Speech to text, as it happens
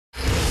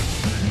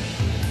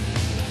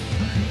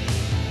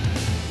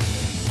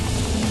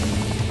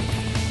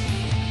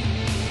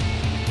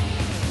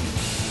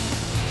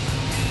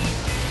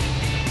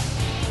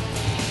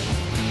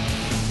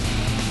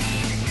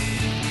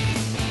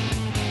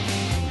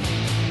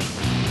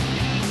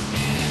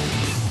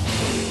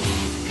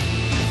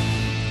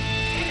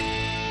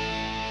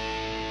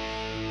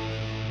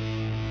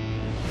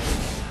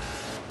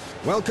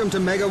Welcome to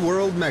Mega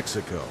World,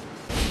 Mexico.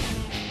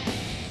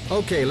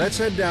 Okay, let's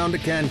head down to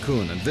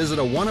Cancun and visit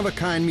a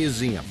one-of-a-kind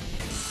museum.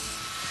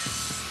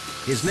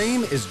 His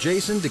name is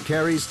Jason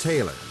deCaires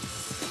Taylor,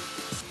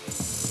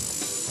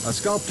 a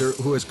sculptor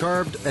who has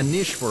carved a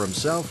niche for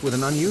himself with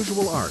an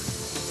unusual art.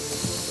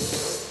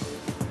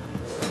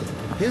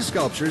 His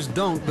sculptures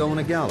don't go in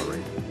a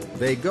gallery.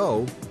 They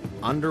go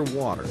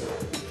underwater.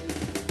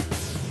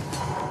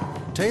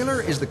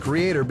 Taylor is the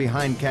creator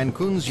behind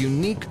Cancun's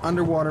unique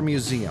underwater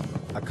museum,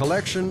 a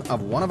collection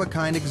of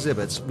one-of-a-kind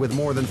exhibits with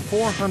more than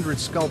 400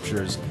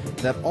 sculptures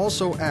that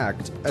also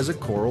act as a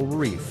coral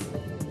reef.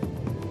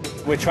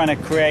 We're trying to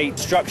create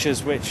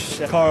structures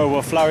which coral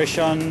will flourish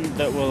on,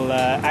 that will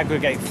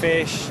aggregate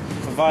fish,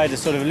 provide a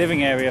sort of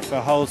living area for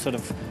a whole sort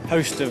of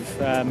host of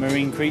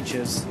marine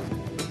creatures.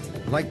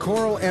 Like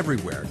coral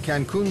everywhere,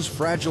 Cancun's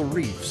fragile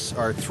reefs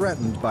are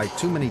threatened by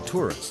too many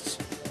tourists.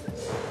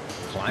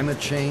 Climate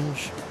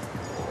change,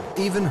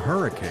 even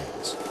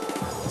hurricanes.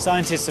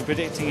 Scientists are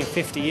predicting in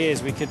 50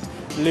 years we could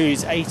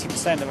lose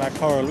 80% of our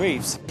coral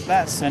reefs.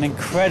 That's an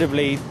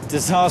incredibly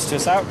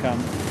disastrous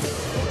outcome.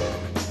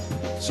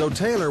 So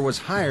Taylor was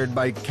hired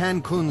by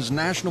Cancun's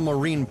National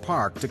Marine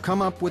Park to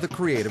come up with a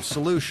creative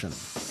solution,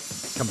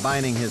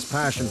 combining his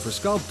passion for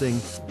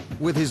sculpting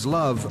with his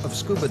love of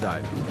scuba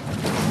diving.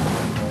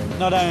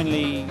 Not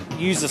only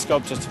use the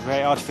sculptures to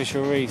create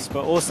artificial reefs,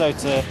 but also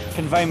to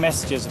convey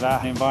messages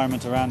about the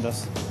environment around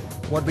us.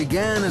 What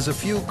began as a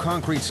few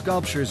concrete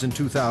sculptures in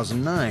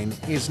 2009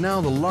 is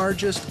now the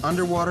largest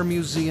underwater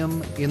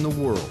museum in the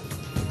world.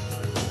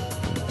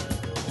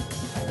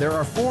 There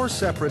are 4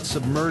 separate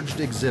submerged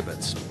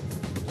exhibits,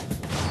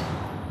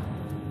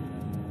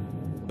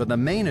 but the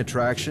main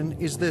attraction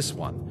is this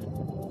one: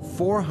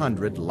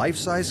 400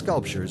 life-size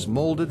sculptures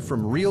molded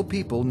from real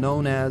people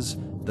known as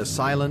the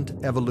silent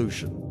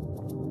evolution.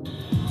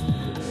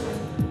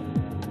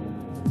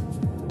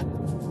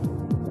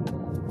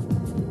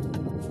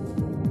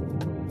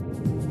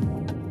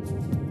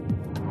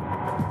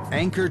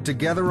 Anchored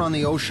together on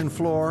the ocean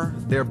floor,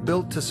 they're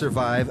built to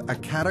survive a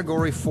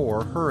Category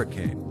 4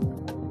 hurricane.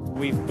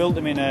 We've built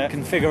them in a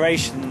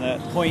configuration that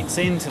points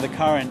into the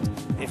current.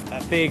 If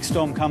a big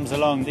storm comes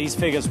along, these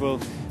figures will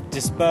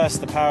disperse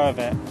the power of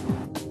it.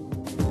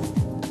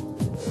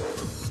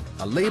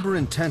 A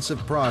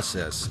labor-intensive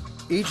process.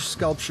 Each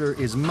sculpture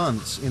is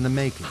months in the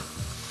making.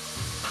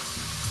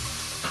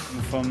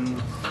 From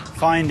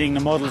finding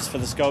the models for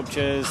the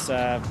sculptures,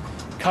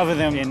 cover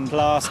them in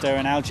plaster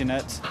and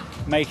alginate,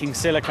 making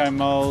silicone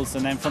molds,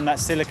 and then from that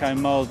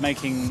silicone mold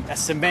making a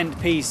cement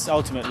piece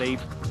ultimately.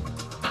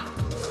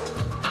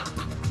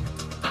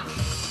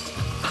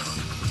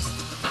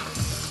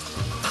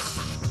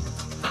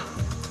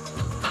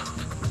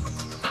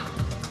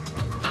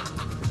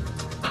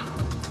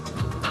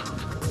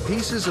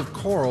 Pieces of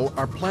coral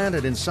are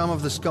planted in some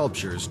of the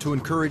sculptures to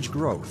encourage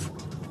growth.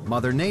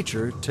 Mother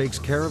Nature takes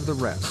care of the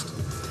rest.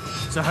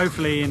 So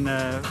hopefully in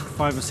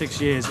 5 or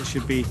 6 years it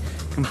should be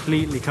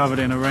completely covered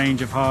in a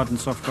range of hard and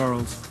soft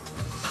corals.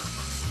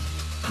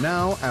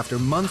 Now, after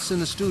months in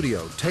the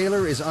studio,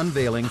 Taylor is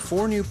unveiling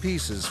 4 new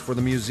pieces for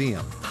the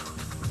museum.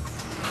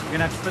 We're going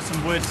to have to put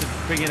some wood to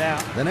bring it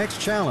out. The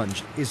next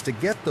challenge is to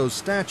get those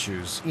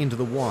statues into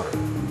the water.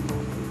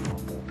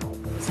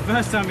 It's the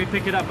first time we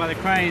pick it up by the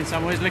crane, so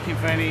I'm always looking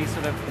for any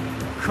sort of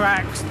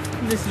cracks.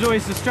 This is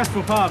always the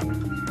stressful part.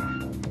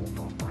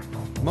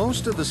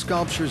 Most of the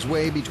sculptures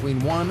weigh between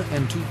 1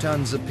 and 2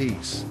 tons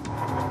apiece.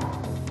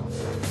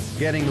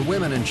 Getting the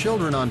women and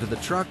children onto the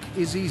truck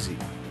is easy.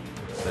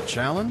 The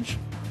challenge?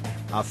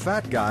 A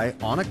fat guy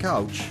on a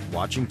couch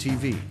watching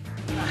TV.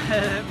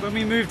 When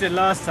we moved it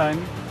last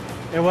time,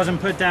 it wasn't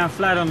put down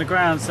flat on the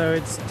ground, so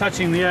it's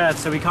touching the earth,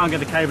 so we can't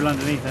get the cable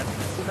underneath it.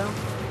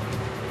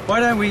 Why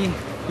don't we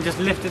just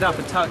lift it up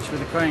a touch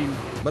with a crane?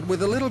 But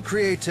with a little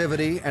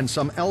creativity and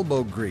some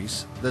elbow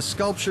grease, the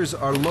sculptures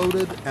are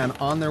loaded and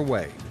on their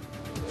way.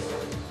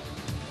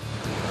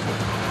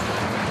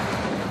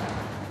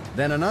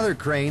 Then another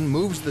crane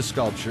moves the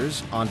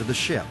sculptures onto the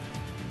ship.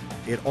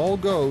 It all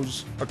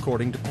goes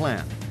according to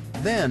plan.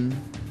 Then,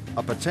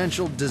 a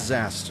potential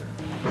disaster.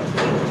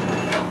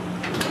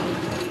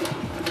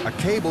 A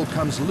cable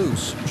comes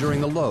loose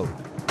during the load.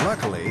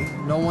 Luckily,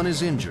 no one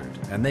is injured,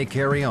 and they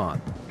carry on.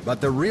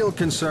 But the real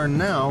concern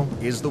now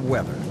is the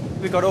weather.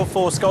 We've got all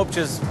 4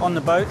 sculptures on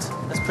the boat.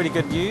 That's pretty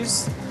good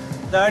news.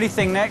 The only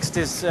thing next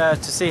is to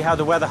see how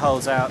the weather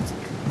holds out.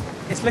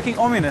 It's looking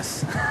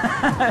ominous.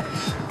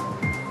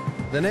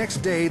 The next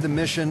day, the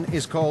mission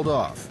is called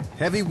off.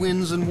 Heavy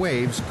winds and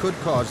waves could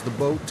cause the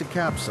boat to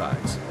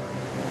capsize.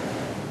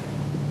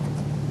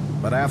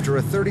 But after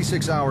a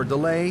 36-hour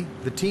delay,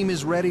 the team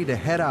is ready to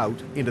head out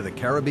into the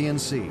Caribbean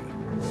Sea.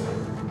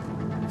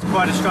 It's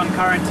quite a strong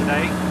current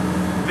today.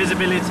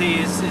 Visibility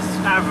is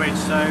average,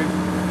 so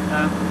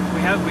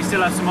we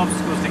still have some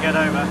obstacles to get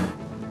over.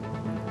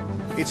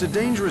 It's a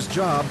dangerous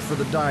job for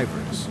the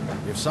divers.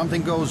 If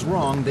something goes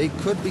wrong, they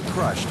could be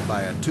crushed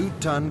by a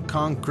 2-ton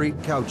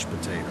concrete couch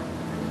potato.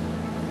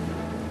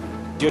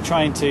 You're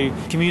trying to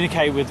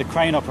communicate with the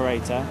crane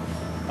operator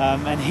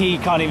and he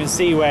can't even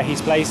see where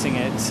he's placing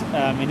it,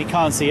 and he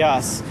can't see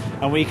us,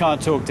 and we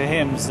can't talk to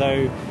him,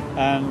 so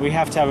we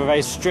have to have a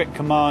very strict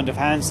command of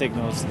hand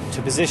signals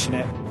to position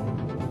it.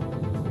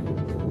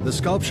 The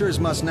sculptures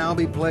must now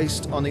be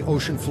placed on the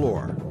ocean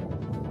floor.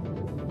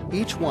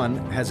 Each one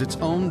has its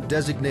own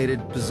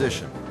designated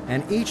position,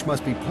 and each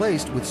must be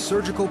placed with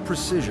surgical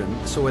precision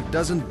so it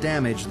doesn't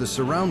damage the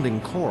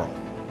surrounding coral.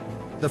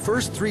 The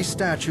first 3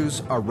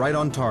 statues are right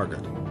on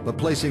target, but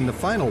placing the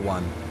final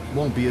one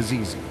won't be as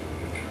easy.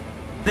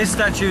 This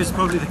statue is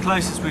probably the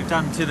closest we've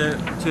done to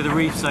the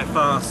reef so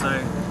far, so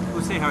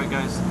we'll see how it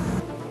goes.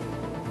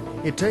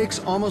 It takes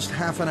almost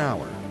half an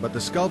hour, but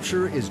the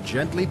sculpture is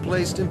gently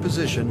placed in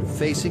position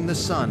facing the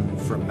sun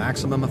for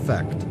maximum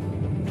effect.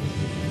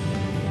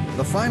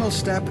 The final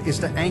step is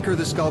to anchor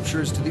the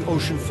sculptures to the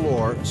ocean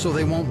floor so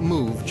they won't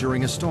move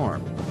during a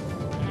storm.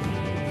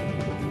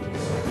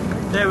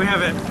 There we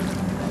have it.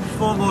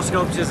 4 more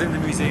sculptures in the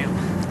museum.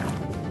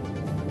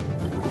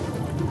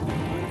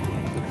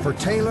 For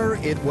Taylor,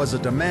 it was a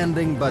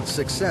demanding but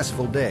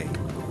successful day.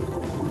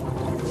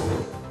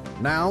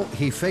 Now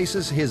he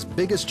faces his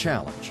biggest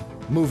challenge,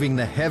 moving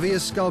the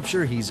heaviest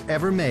sculpture he's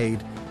ever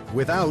made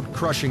without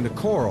crushing the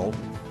coral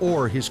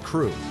or his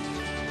crew.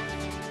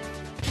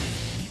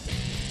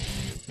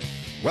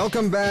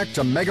 Welcome back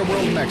to Mega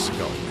World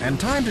Mexico, and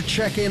time to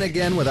check in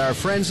again with our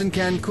friends in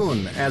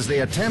Cancun as they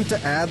attempt to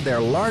add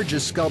their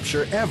largest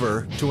sculpture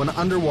ever to an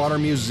underwater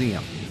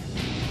museum.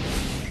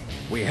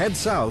 We head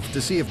south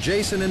to see if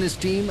Jason and his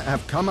team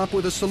have come up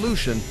with a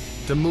solution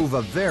to move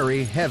a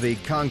very heavy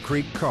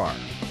concrete car.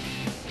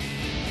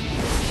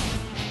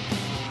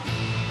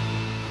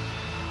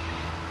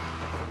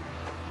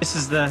 This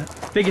is the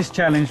biggest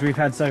challenge we've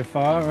had so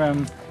far.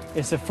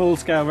 It's a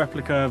full-scale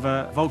replica of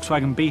a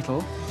Volkswagen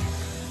Beetle.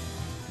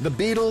 The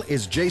Beetle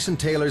is Jason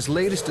Taylor's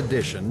latest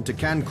addition to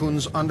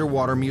Cancun's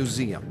underwater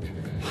museum.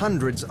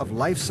 Hundreds of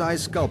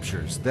life-size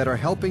sculptures that are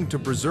helping to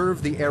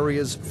preserve the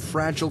area's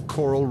fragile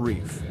coral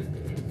reef.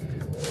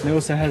 It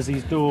also has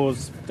these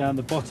doors down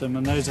the bottom,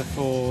 and those are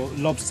for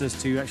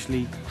lobsters to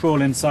actually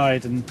crawl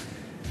inside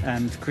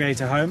and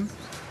create a home.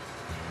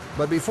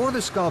 But before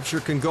the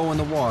sculpture can go in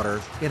the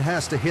water, it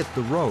has to hit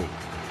the road.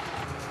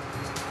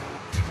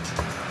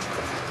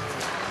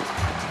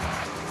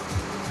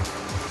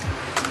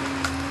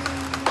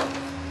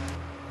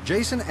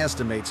 Jason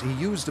estimates he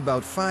used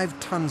about 5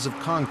 tons of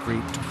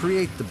concrete to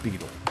create the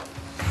Beetle.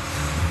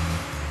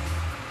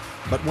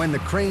 But when the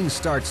crane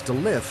starts to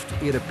lift,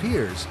 it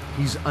appears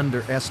he's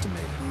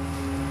underestimated.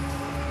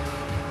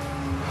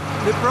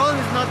 The problem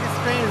is not this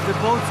crane, it's the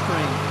boat's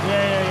crane.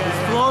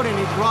 It's floating,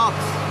 it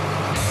rocks.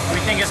 We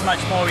think it's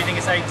much more, we think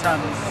it's 8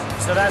 tons.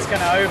 So that's going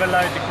to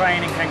overload the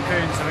crane in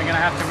Cancun, so we're going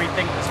to have to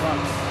rethink this one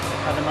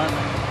at the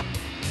moment.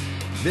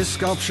 This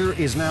sculpture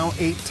is now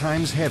 8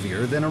 times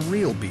heavier than a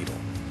real Beetle.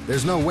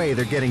 There's no way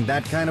they're getting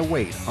that kind of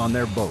weight on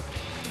their boat.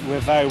 We're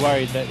very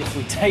worried that if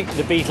we take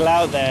the Beetle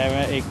out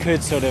there, it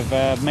could sort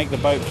of make the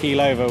boat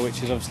keel over,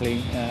 which is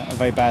obviously a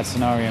very bad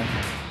scenario.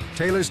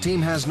 Taylor's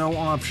team has no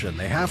option.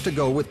 They have to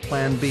go with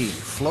Plan B,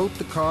 float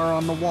the car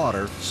on the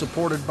water,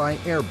 supported by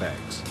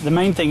airbags. The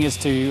main thing is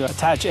to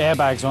attach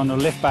airbags on or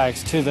lift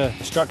bags to the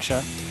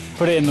structure,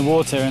 put it in the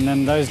water, and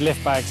then those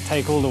lift bags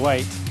take all the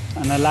weight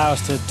and allow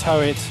us to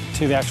tow it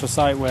to the actual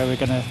site where we're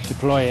going to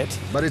deploy it.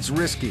 But it's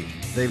risky.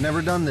 They've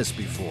never done this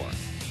before.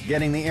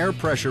 Getting the air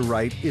pressure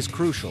right is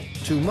crucial.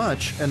 Too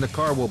much, and the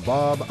car will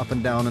bob up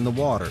and down in the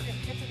water.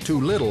 Too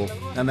little,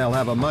 and they'll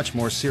have a much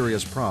more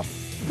serious problem.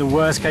 The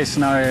worst case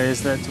scenario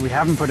is that we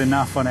haven't put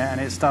enough on it and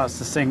it starts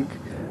to sink.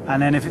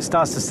 And then if it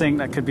starts to sink,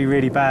 that could be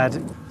really bad.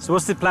 So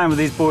what's the plan with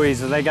these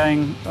buoys? Are they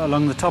going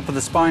along the top of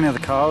the spine of the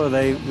car, or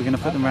we're going to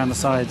put them around the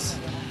sides?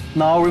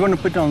 No, we're going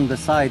to put it on the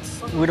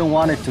sides. We don't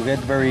want it to get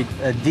very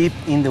deep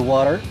in the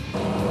water.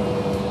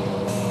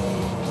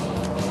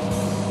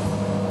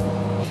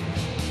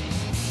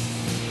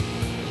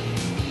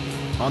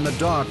 On the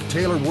dock,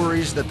 Taylor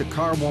worries that the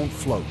car won't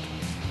float.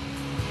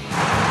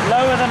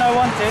 Lower than I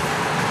wanted.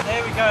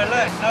 There we go,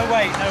 look, no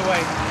weight, no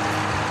weight.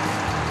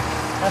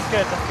 That's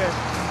good, that's good.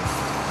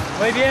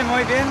 Muy bien,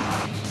 muy bien.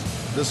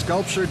 The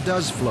sculpture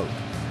does float,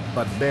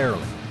 but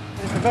barely.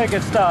 It's a very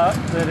good start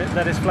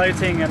that it's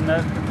floating, and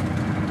that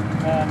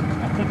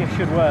I think it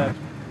should work.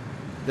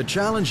 The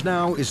challenge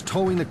now is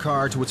towing the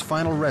car to its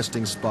final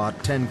resting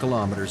spot 10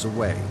 kilometers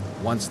away.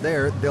 Once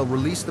there, they'll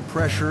release the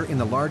pressure in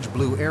the large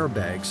blue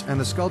airbags and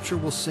the sculpture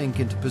will sink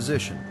into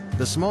position.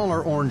 The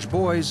smaller orange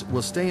buoys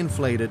will stay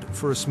inflated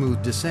for a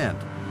smooth descent.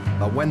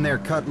 But when they're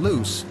cut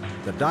loose,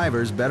 the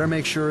divers better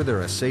make sure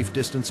they're a safe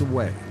distance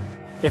away.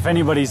 If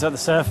anybody's at the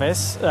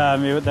surface,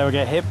 they'll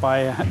get hit by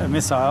a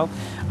missile,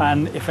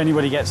 and if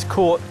anybody gets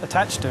caught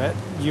attached to it,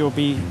 you'll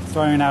be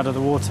thrown out of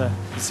the water.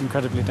 It's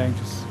incredibly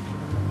dangerous.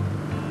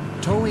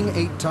 Towing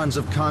 8 tons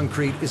of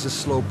concrete is a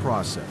slow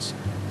process,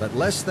 but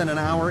less than an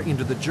hour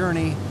into the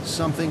journey,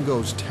 something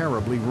goes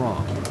terribly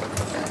wrong.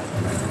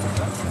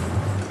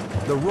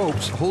 The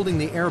ropes holding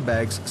the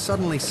airbags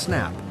suddenly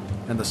snap,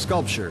 and the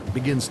sculpture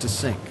begins to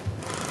sink.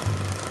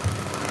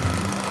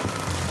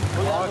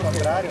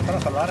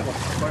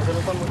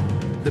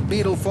 the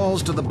beetle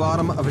falls to the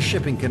bottom of a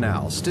shipping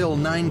canal, still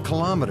 9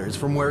 kilometers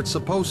from where it's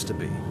supposed to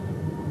be.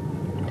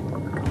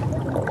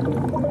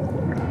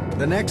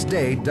 The next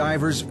day,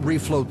 divers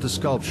refloat the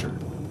sculpture.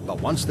 But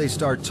once they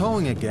start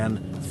towing again,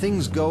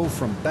 things go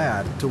from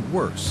bad to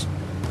worse.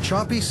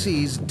 Choppy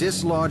seas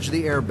dislodge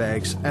the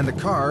airbags and the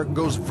car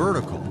goes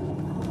vertical.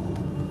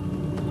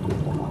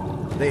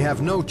 They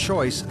have no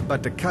choice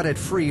but to cut it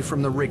free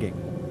from the rigging.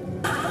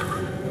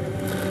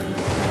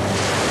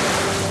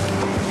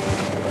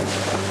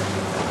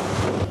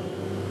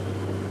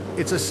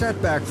 It's a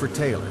setback for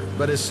Taylor,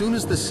 but as soon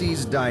as the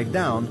seas die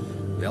down,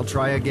 they'll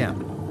try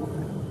again.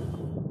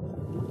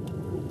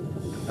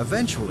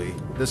 Eventually,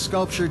 the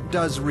sculpture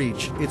does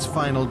reach its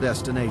final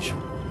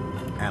destination,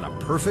 and a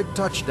perfect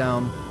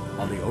touchdown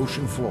on the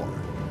ocean floor.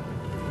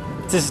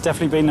 This has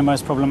definitely been the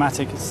most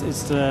problematic.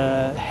 It's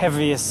the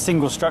heaviest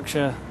single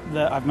structure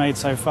that I've made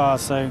so far,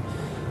 so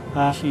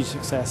huge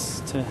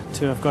success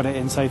to have got it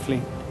in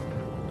safely.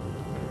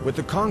 With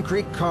the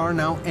concrete car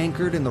now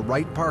anchored in the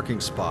right parking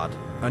spot,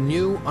 a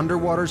new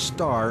underwater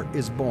star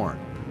is born.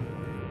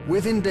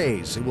 Within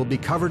days, it will be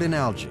covered in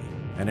algae,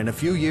 and in a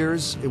few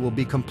years, it will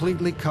be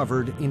completely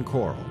covered in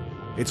coral.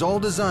 It's all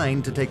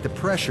designed to take the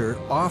pressure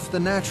off the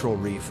natural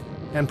reef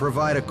and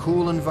provide a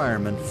cool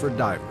environment for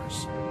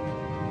divers.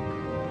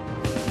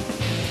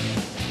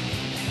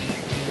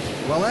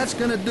 Well, that's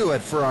going to do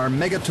it for our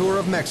mega tour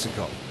of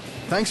Mexico.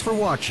 Thanks for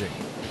watching.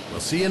 We'll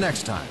see you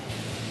next time.